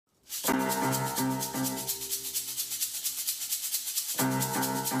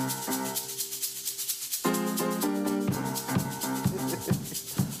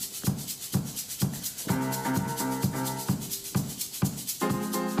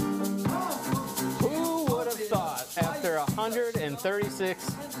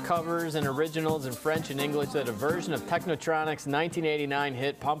136 covers and originals in French and English that a version of Technotronic's 1989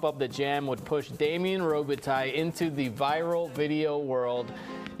 hit Pump Up the Jam would push Damien Robitaille into the viral video world.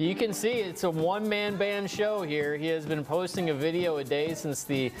 You can see it's a one-man band show here. He has been posting a video a day since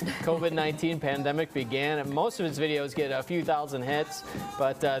the COVID-19 pandemic began. And most of his videos get a few thousand hits,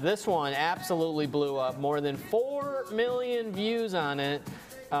 but this one absolutely blew up. More than 4 million views on it.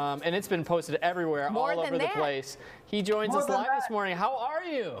 And it's been posted everywhere, all over the place. He joins us live this morning. How are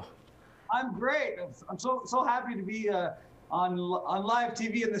you? I'm great. I'm so happy to be on live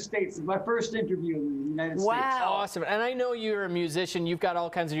TV in the States. It's my first interview in the United States. Wow. Awesome. And I know you're a musician. You've got all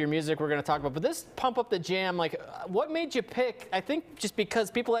kinds of your music we're going to talk about. But this Pump Up the Jam, like, what made you pick? I think just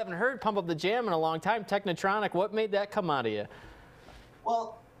because people haven't heard Pump Up the Jam in a long time, Technotronic, what made that come out of you?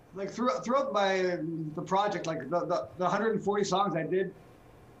 Well, like throughout the project, like the 140 songs I did,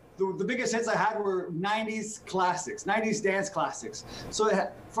 the biggest hits I had were 90s classics, 90s dance classics. So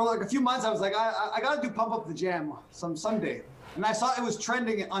for like a few months, I was like, I got to do Pump Up the Jam someday. And I saw it was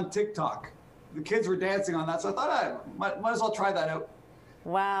trending on TikTok. The kids were dancing on that, so I thought I might as well try that out.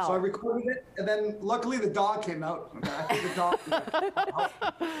 Wow. So I recorded it, and then luckily the dog came out. I think the dog.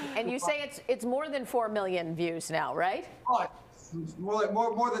 And you say it's more than 4 million views now, right? Oh, it's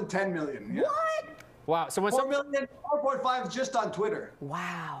more than 10 million. Yeah. What? Wow. So when 4.5 just on Twitter.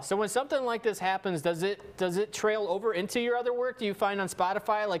 Wow. So when something like this happens, does it trail over into your other work? Do you find on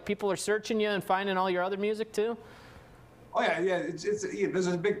Spotify like people are searching you and finding all your other music too? Oh yeah. There's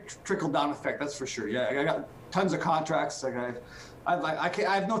a big trickle down effect, that's for sure. Yeah, I got tons of contracts. Like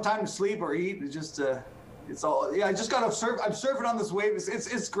I have no time to sleep or eat. It's just it's all. Yeah, I just gotta surf. I'm surfing on this wave.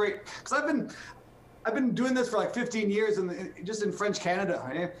 It's great because I've been doing this for like 15 years just in French Canada.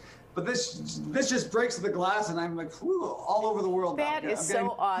 Right? But this just breaks the glass, and I'm like, whew, all over the world. That is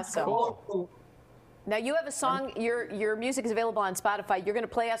so awesome. Cool. Now you have a song. Your music is available on Spotify. You're going to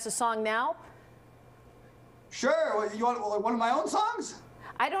play us a song now. Sure. You want one of my own songs?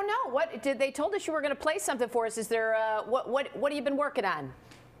 I don't know. What did they told us you were going to play something for us? Is there what have you been working on?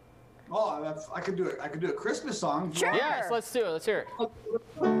 Oh, I could do it. I could do a Christmas song. Sure. Yes, let's do it. Let's hear it.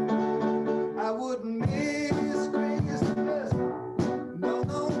 I wouldn't miss Christmas. No,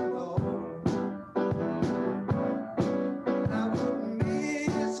 no, no. I wouldn't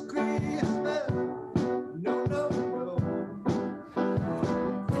miss Christmas. No, no, no.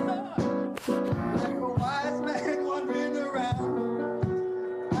 Like a wise man wandering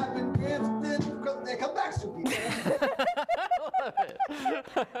around. I've been drifting. They come back to me.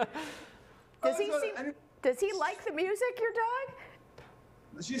 Does he like the music, your dog?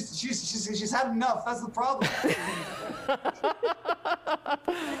 She's had enough. That's the problem.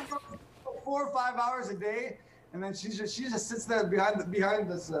 4 or 5 hours a day, and then she just sits there behind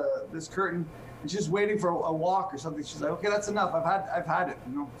this curtain, and she's waiting for a walk or something. She's like, okay, that's enough. I've had it,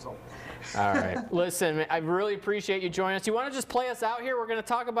 you know. So. All right. Listen, I really appreciate you joining us. You want to just play us out here? We're going to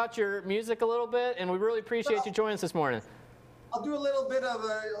talk about your music a little bit, and we really appreciate you joining us this morning. I'll do a little bit of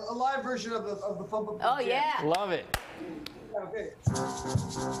a live version of the Pump Up the Jam. Oh yeah. Love it. Okay.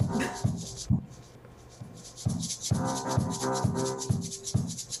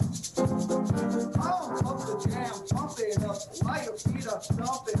 Pump the jam, pump it up, while your feet are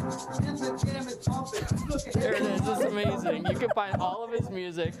stomping, and the jam is pumping. Look at There it is. This is amazing. You can find all of his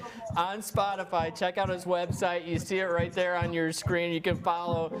music on Spotify. Check out his website. You see it right there on your screen. You can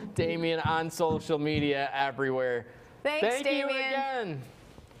follow Damien on social media everywhere. Thanks, Thank Damien. you again.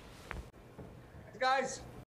 Guys.